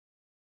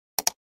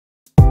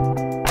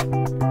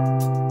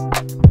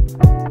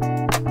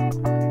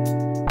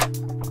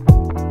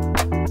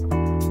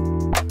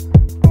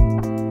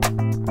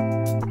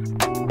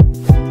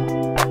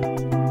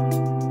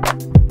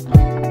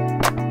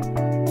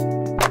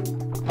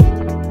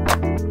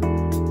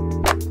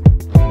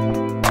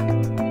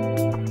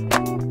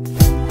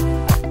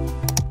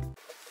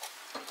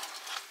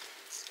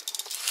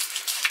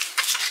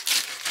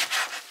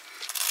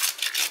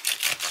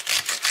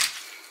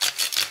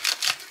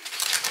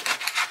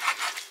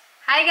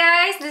Hi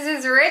guys, this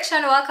is Rich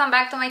and welcome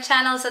back to my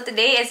channel. So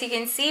today, as you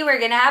can see, we're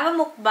gonna have a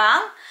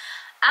mukbang.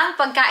 Ang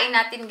pagkain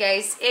natin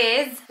guys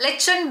is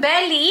lechon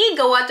belly.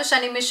 Gawa to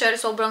siya ni Michelle.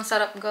 Sobrang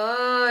sarap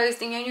guys.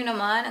 Tingnan nyo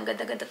naman. Ang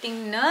ganda-ganda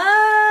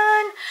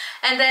tingnan.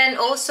 And then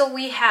also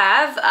we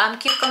have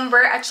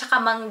cucumber at saka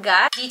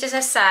mangga dito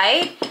sa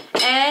side.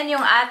 And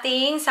yung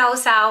ating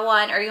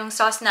sausawan or yung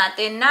sauce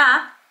natin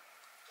na...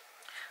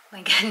 Oh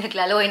my God,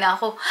 naglalaway na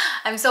ako.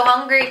 I'm so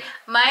hungry.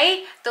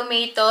 May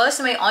tomatoes,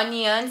 may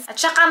onions, at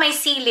saka may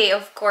sili,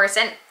 of course.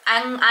 And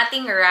ang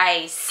ating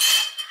rice.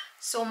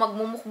 So,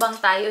 magmumukbang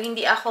tayo.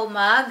 Hindi ako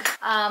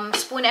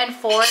spoon and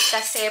fork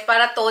kasi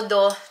para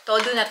todo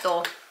na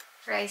to.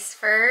 Rice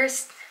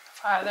first.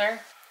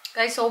 Father.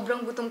 Guys,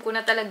 sobrang gutom ko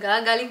na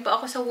talaga. Galing pa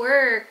ako sa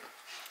work.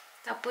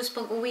 Tapos,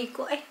 pag uwi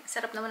ko, ay,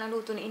 sarap naman ang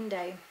luto ni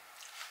Inday.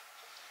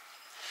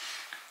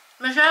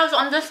 Michelle's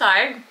on the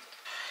side.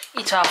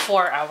 It's a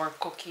 4-hour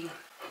cooking.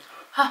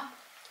 Ha?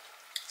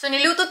 So,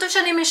 niluto to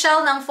siya ni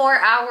Michelle ng 4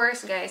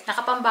 hours, guys.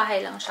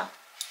 Nakapambahay lang siya.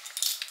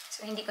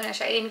 So, hindi ko na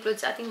siya i-include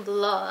sa ating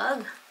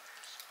vlog.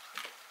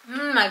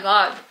 Oh my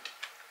God.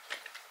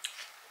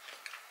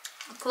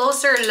 A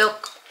closer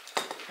look.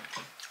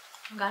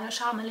 Gano'n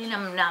siya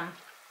malinamnam.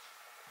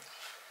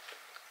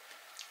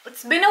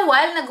 It's been a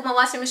while na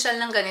gumawa si Michelle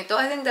ng ganito.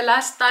 I think the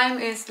last time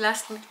is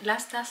last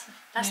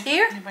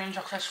year? Hindi ba yung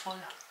successful?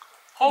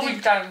 COVID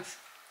times.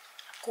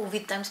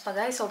 COVID times pa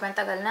guys. Sobrang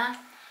tagal na.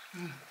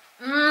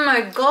 Oh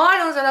my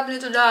God! Ang sarap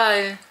nito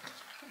dahil.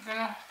 4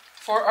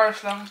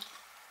 hours lang.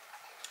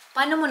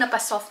 Paano mo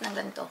napasoft ng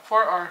ganito?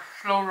 4 hours.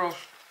 Slow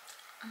roast.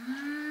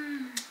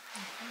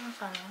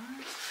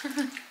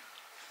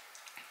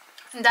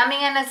 Ang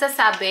dami nga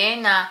nagsasabi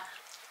na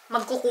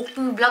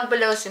magkucooking vlog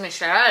pala si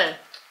Michelle.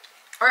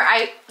 Or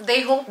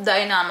they hope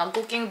na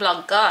mag-cooking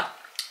vlog ka.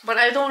 But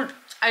I don't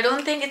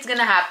think it's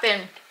gonna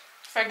happen.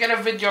 If I get a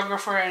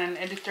videographer and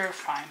an editor,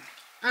 fine.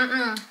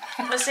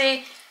 Kasi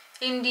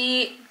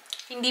hindi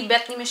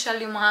bet ni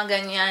Michelle yung mga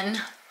ganyan.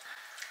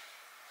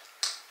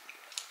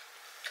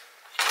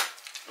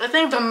 I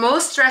think the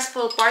most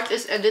stressful part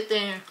is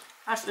editing.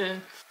 As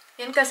in,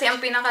 yun kasi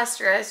ang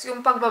pinaka-stress.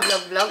 Yung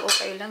pagbablog-vlog,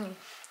 okay lang eh.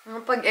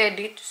 Yung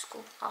pag-edit,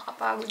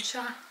 kakapagod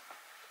siya.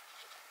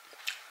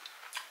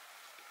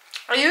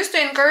 I used to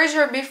encourage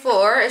her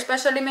before,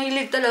 especially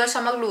mahilig talaga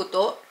sa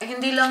magluto.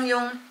 Hindi lang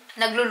yung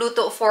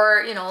nagluluto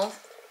for, you know,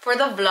 for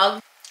the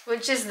vlog.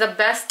 Which is the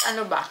best,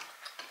 ano ba?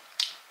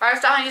 Para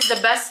sa akin, is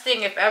the best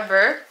thing if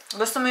ever.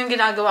 Gusto mo yung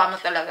ginagawa mo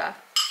talaga.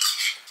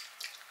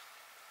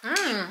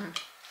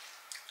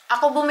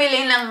 Ako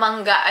bumili ng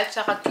mangga at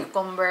saka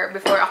cucumber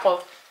before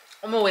ako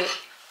umuwi.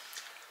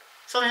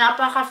 So,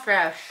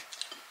 napaka-fresh.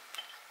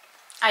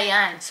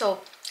 Ayan.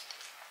 So,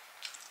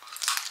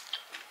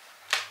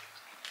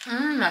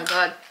 my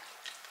God.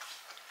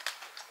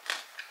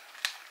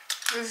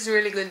 This is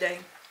really good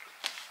day.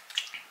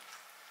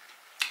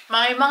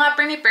 May mga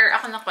prepare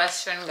ako na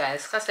question,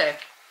 guys. Kasi,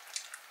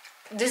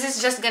 this is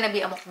just gonna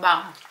be a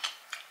mukbang.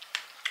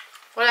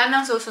 Wala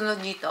nang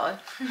susunod dito.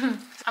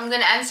 I'm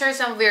gonna answer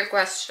some weird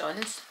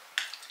questions.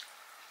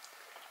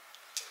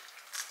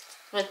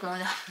 Wait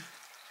muna.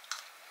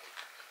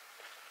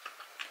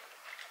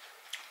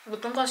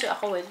 Gutom kasi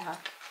ako, wait ha.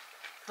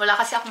 Wala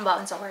kasi akong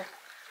baon sa work.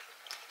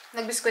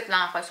 Nagbiskwit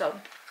lang ako, so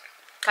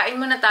kain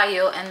muna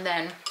tayo and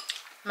then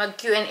mag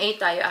Q&A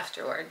tayo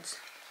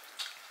afterwards.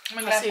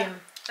 Kasi,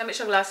 dami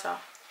siya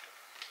glasa.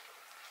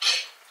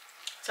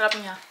 Sarap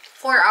niya.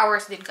 4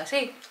 hours din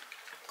kasi.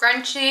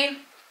 Crunchy.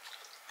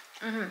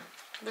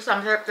 Basta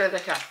masarap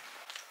talaga siya.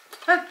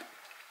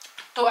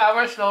 2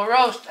 hours slow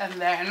roast and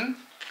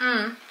then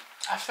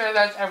after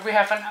that, every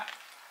half an hour,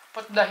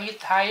 put the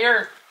heat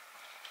higher.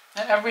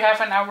 And every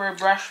half an hour,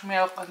 brush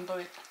milk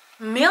onto it.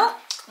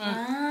 Milk?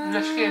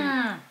 The skin.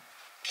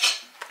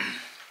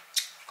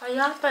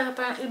 Kaya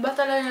parang iba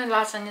talaga yung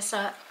lasa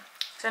niya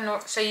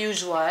sa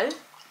usual.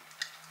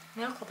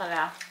 Milk ko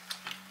pala.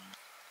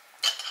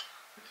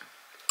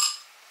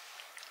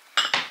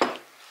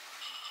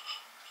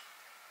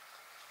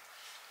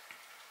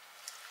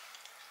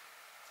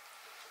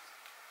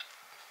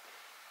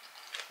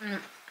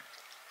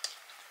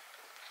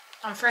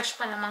 Ang fresh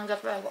pa na mangga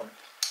pero.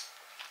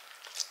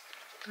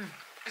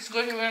 It's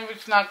good even if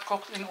it's not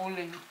cooked in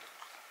uling.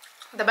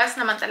 The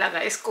best naman talaga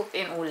is cooked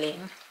in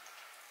uling.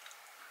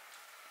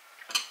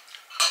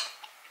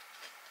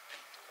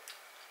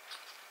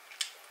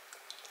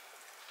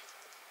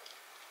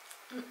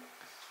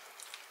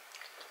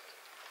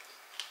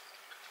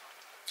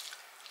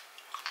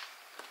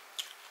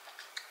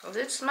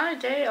 It's my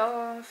day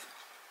off.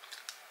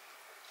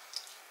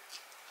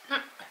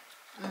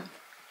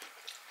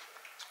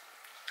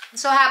 I'm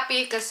so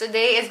happy because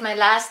today is my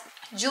last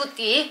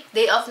duty.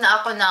 Day off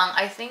na ako ng,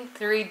 I think,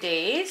 3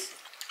 days.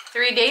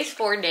 3 days,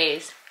 4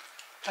 days.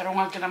 Pero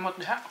nga kinamot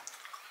diha.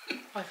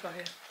 Oh,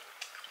 sorry.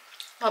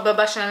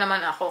 Mababash na naman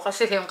ako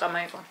kasi yung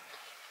kamay ko.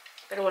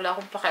 Pero wala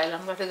akong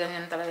pakialam kasi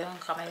ganyan talaga yung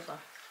kamay ko.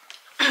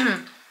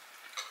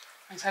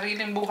 Ang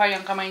sariling buhay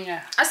ang kamay niya.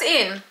 As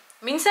in,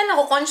 minsan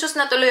ako conscious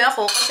na tuloy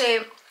ako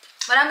kasi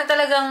marami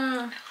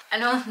talagang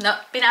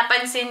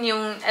pinapansin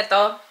yung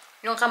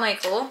yung kamay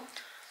ko.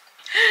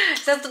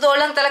 Sa totoo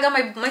lang talaga,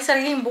 may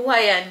sariling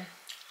buhay yan.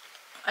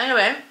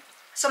 Anyway,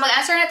 so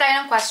mag-answer na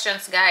tayo ng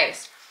questions,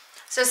 guys.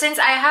 So since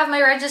I have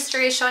my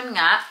registration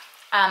nga,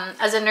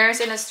 as a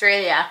nurse in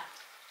Australia,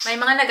 may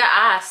mga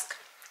nag-a-ask,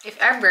 if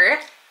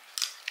ever,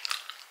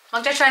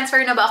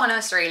 magta-transfer na ba ako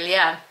ng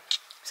Australia?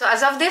 So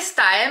as of this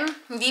time,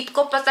 hindi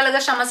ko pa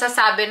talaga siya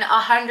masasabi na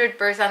 100%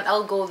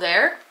 I'll go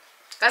there.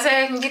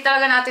 Kasi hindi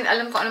talaga natin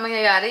alam kung ano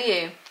mangyayari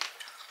eh.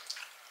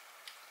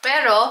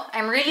 Pero,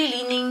 I'm really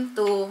leaning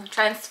to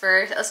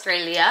transfer to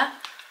Australia.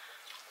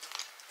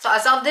 So,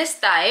 as of this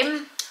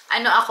time,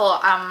 I'm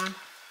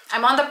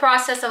on the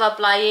process of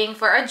applying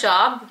for a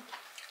job.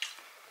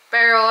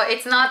 Pero,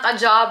 it's not a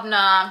job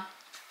na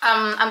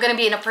I'm gonna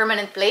be in a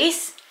permanent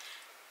place.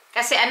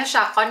 Kasi ano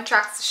siya,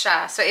 contracts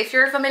siya. So, if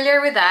you're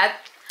familiar with that,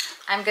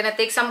 I'm gonna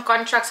take some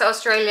contracts sa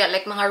Australia,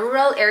 like mga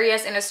rural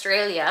areas in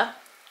Australia,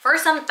 for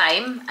some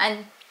time,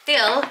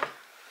 until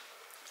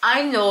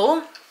I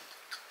know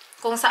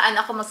kung saan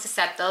ako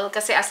magsisettle.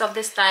 Kasi as of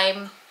this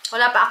time,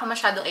 wala pa ako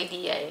masyadong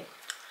idea eh.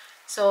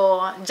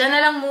 So, dyan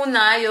na lang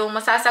muna yung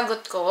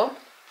masasagot ko.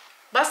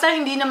 Basta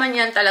hindi naman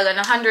yan talaga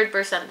ng 100%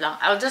 lang.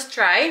 I'll just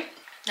try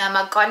na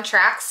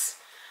mag-contracts.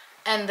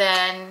 And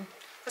then,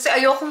 kasi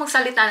ayoko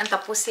magsalita ng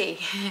tapos eh.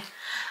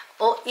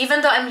 Even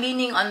though I'm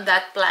leaning on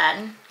that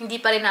plan, hindi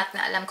pa rin natin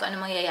alam kung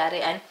ano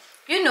mangyayari. And,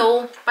 you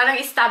know, parang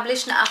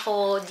established na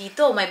ako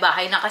dito. May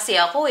bahay na kasi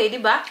ako eh, di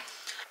ba?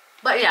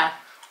 But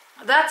yeah.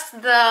 That's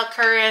the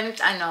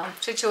current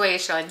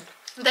situation.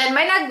 Then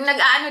may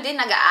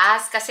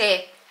nag-ask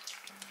kasi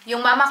yung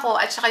mama ko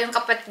at saka yung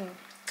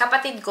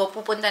kapatid ko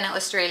pupunta ng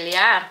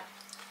Australia.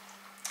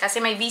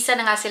 Kasi may visa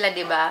na nga sila,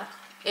 'di ba?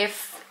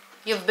 If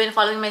you've been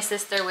following my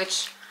sister,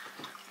 which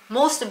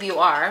most of you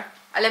are,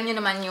 alam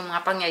niyo naman yung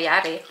mga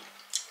pangyayari.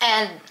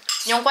 And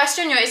yung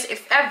question nyo is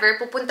if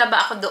ever pupunta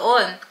ba ako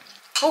doon.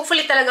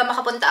 Hopefully talaga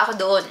makapunta ako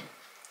doon.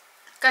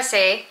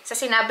 Kasi sa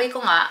sinabi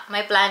ko nga,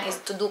 my plan is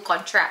to do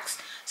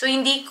contracts. So,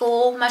 hindi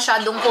ko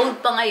masyadong hold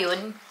pa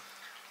ngayon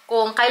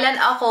kung kailan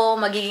ako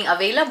magiging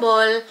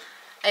available,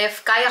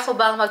 if kaya ko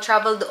bang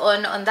mag-travel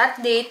doon on that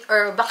date,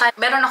 or baka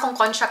meron akong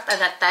contract at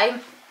that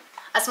time.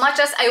 As much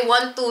as I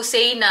want to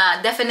say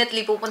na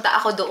definitely pupunta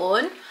ako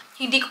doon,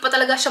 hindi ko pa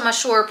talaga siya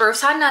ma-sure, pero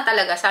sana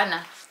talaga, sana.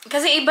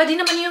 Kasi iba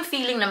din naman yung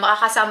feeling na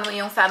makakasama mo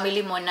yung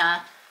family mo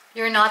na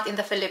you're not in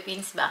the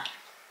Philippines ba?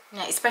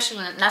 Especially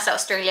nasa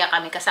Australia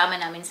kami, kasama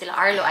namin sila,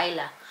 Arlo,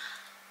 Ayla.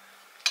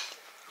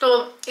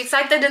 So,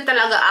 excited din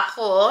talaga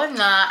ako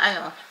na,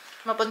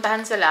 mapuntahan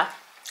sila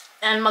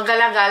and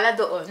magala-gala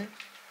doon.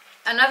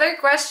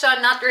 Another question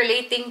not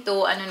relating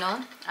to,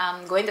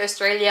 going to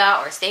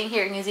Australia or staying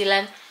here in New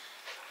Zealand.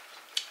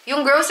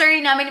 Yung grocery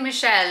namin ni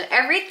Michelle,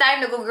 every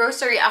time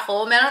nag-grocery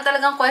ako, meron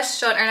talagang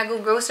question or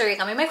nag-grocery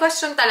kami. May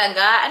question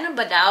talaga, ano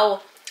ba daw?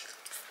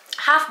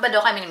 Half ba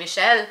daw kami ni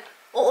Michelle?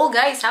 Oo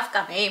guys, half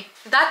kami.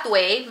 That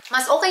way,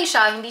 mas okay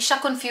siya, hindi siya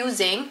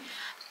confusing.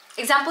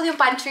 Example, yung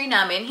pantry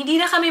namin,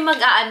 hindi na kami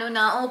mag-aano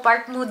na,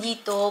 part mo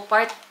dito,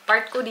 part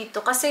ko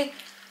dito. Kasi,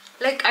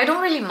 like, I don't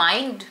really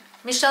mind.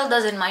 Michelle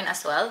doesn't mind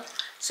as well.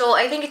 So,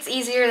 I think it's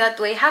easier that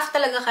way. Half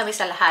talaga kami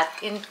sa lahat.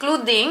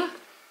 Including,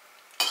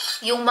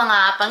 yung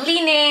mga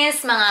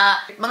panglinis,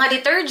 mga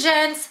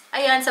detergents,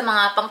 ayan, sa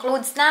mga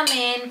pang-clothes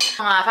namin,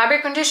 mga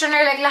fabric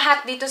conditioner, like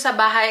lahat dito sa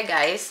bahay,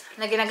 guys,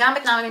 na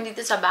ginagamit namin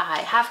dito sa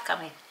bahay, half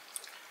kami.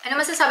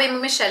 Ano masasabi mo,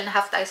 Michelle, na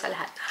half tayo sa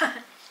lahat?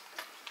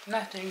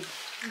 Nothing.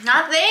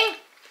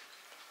 Nothing?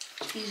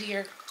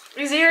 Easier.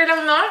 Easier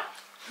lang, no?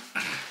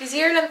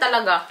 Easier lang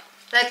talaga.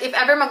 Like, if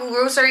ever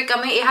mag-grocery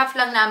kami, i-half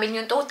lang namin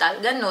yung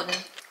total. Ganun.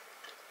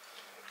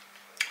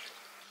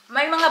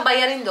 May mga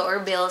bayarin do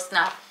or bills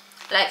na,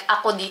 like,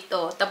 ako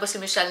dito. Tapos si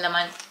Michelle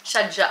naman,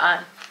 siya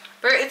dyan.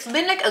 Pero it's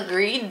been like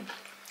agreed.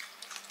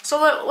 So,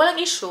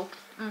 walang issue.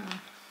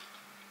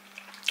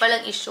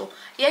 Walang issue.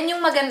 Yan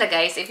yung maganda,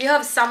 guys. If you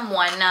have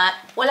someone na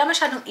wala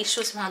masyadong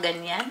issues mga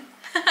ganyan.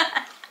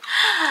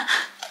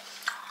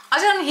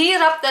 Kasi ang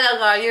hirap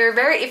talaga.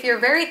 If you're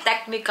very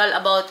technical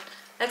about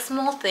like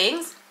small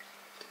things,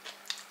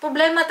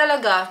 problema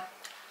talaga.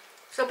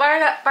 So,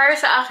 para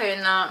sa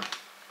akin na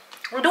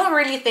we don't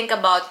really think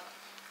about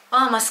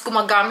mas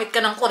gumagamit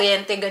ka ng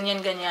kuryente,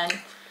 ganyan-ganyan.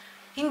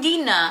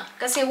 Hindi na.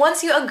 Kasi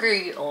once you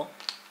agree,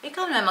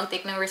 ikaw na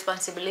mag-take ng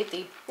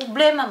responsibility.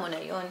 Problema mo na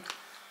yun.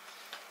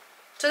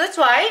 So, that's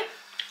why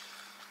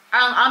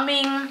ang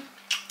aming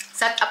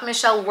setup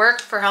Michelle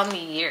worked for how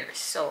many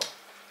years. So,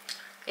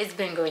 it's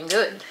been going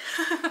good.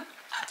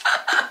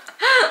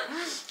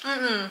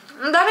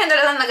 Ang dami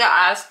talagang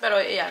nag-a-ask, pero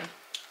iyan.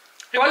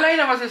 Hiwalay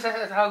na ba si Seth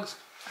at Hugs?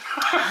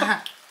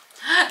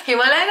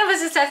 Hiwalay na ba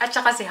si Seth at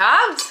saka si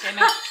Hugs?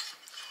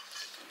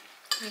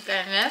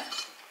 Kenneth?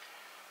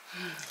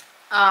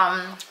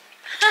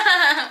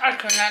 I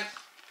cannot.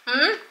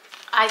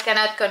 I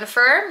cannot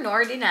confirm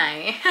nor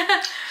deny.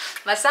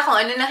 Basta kung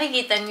ano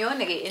nakikita nyo,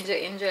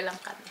 nag-i-enjoy lang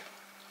kami.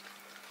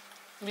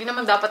 Hindi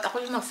naman dapat ako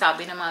yung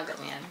magsabi ng mga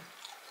ganyan.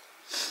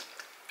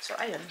 So,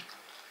 ayun.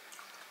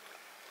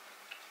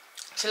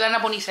 Sila na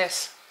po ni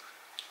Ses.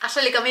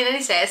 Actually, kami na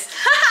ni Ses.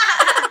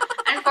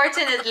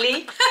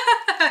 Unfortunately.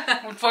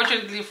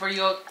 Unfortunately for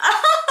you.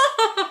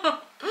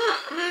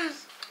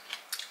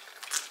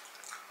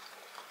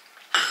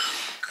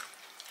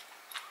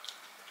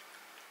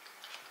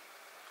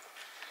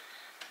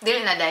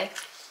 Dili na, day.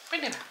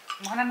 Pwede na.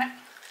 Mana na.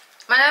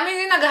 Marami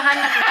din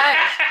naghahanap,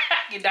 guys.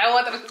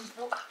 Gidawa talaga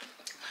po.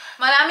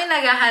 Marami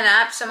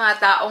naghahanap sa mga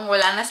taong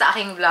wala na sa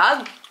aking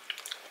vlog.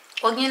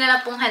 Huwag niyo na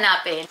lang pong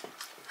hanapin.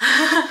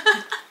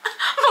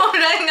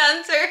 Murang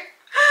answer.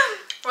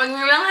 Huwag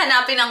niyo lang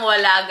hanapin ang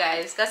wala,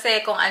 guys.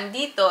 Kasi kung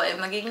andito,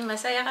 magiging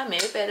masaya kami.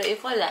 Pero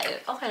if wala,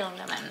 okay lang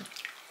naman.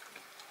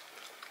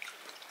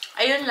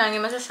 Ayun lang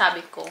yung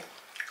masasabi ko.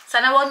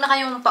 Sana huwag na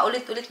kayong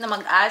paulit-ulit na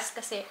mag-ask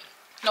kasi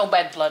No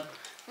bad blood.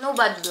 no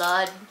bad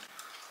blood.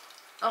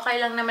 Okay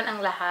lang naman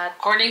ang lahat.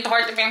 According to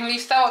Heart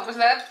Evangelista, what was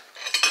that?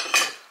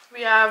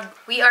 We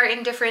are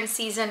in different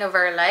season of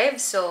our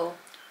lives, so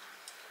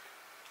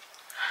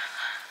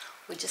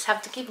we just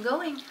have to keep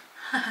going.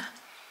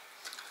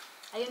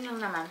 Ayun lang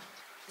naman.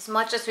 As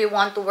much as we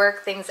want to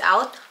work things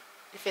out,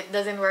 if it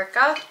doesn't work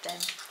out, then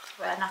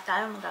wala na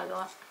tayong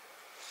magagawa.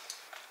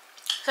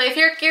 So if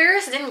you're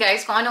curious din,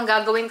 guys, kung anong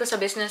gagawin ko sa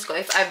business ko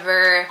if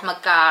ever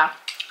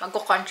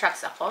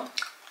magko-contracts ako,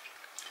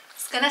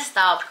 it's gonna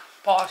stop.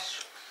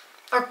 Pause.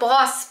 Or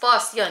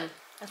pause, yun.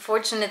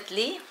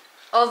 Unfortunately,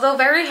 although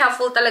very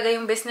helpful talaga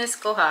yung business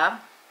ko,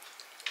 ha,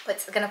 but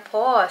it's gonna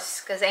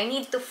pause because I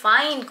need to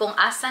find kung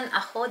asan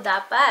ako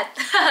dapat.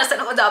 Asan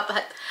ako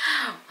dapat.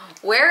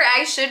 Where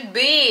I should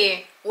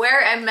be.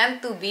 Where I'm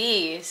meant to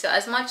be. So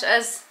as much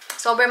as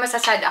sobrang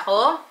masasad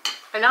ako,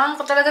 kailangan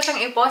ko talaga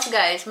siyang i-pause,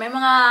 guys. May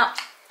mga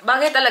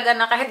bagay talaga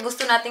na kahit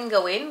gusto nating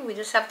gawin, we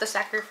just have to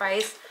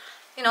sacrifice,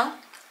 you know,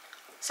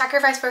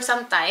 sacrifice for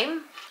some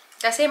time.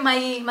 Kasi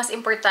may mas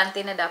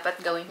importante na dapat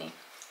gawin eh.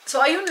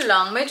 So, ayun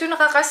lang. Medyo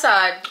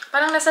nakakasad.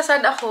 Parang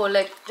nasasad ako.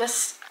 Like,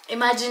 just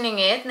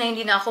imagining it na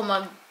hindi na ako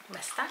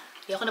basta,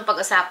 hindi ako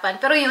napag-usapan.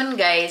 Pero yun,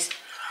 guys.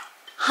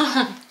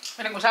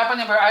 Pinag-usapan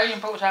niya, pero ayaw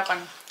yung pag-usapan.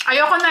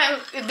 Ayoko na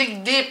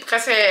i-dig deep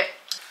kasi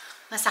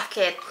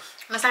masakit.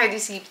 Masakit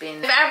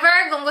isipin. If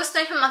ever, kung gusto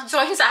niyo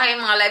mag-join sa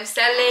aking mga live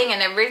selling and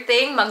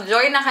everything,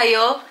 mag-join na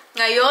kayo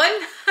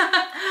ngayon.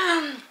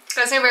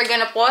 Kasi we're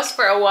gonna pause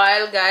for a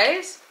while,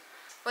 guys.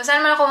 Kung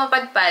saan man ako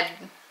mapadpad,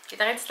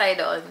 kita-kits tayo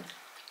doon.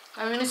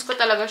 Mamimiss ko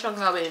talaga siyang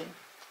gawin.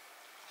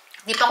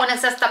 Di pa ako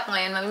nagsastop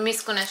ngayon,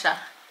 mamimiss ko na siya.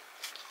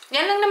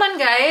 Yan lang naman,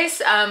 guys.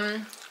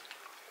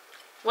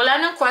 Wala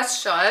nang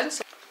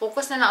questions.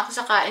 Focus na lang ako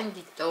sa kain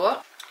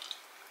dito.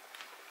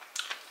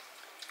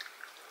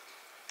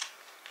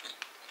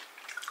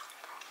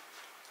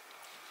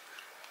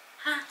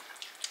 Ha?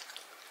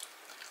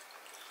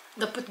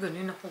 Dapat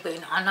ganun ako kayo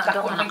na anak.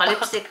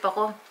 Nakalipstick pa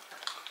ko.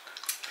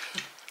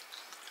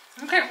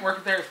 You can't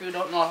work there if you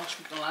don't know how to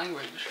speak the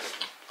language.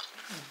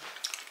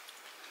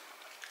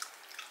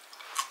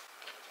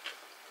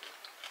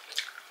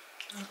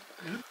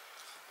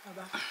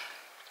 Aba.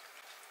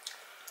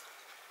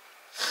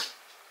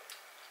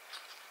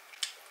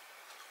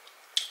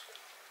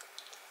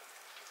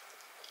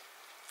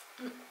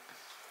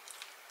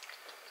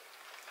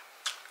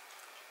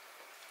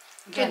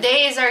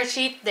 Today is our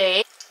cheat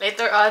day.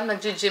 Later on,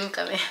 mag-gym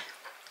kami.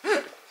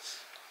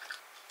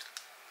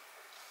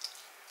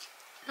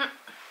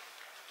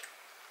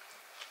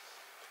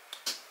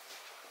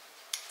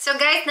 So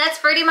guys, that's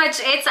pretty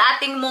much it sa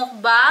ating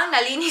mukbang.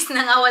 Nalinis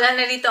na nga, wala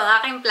na dito ang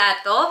aking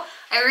plato.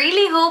 I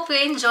really hope you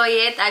enjoy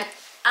it. At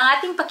ang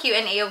ating pa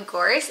Q&A of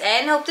course.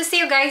 And hope to see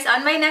you guys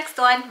on my next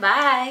one.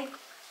 Bye!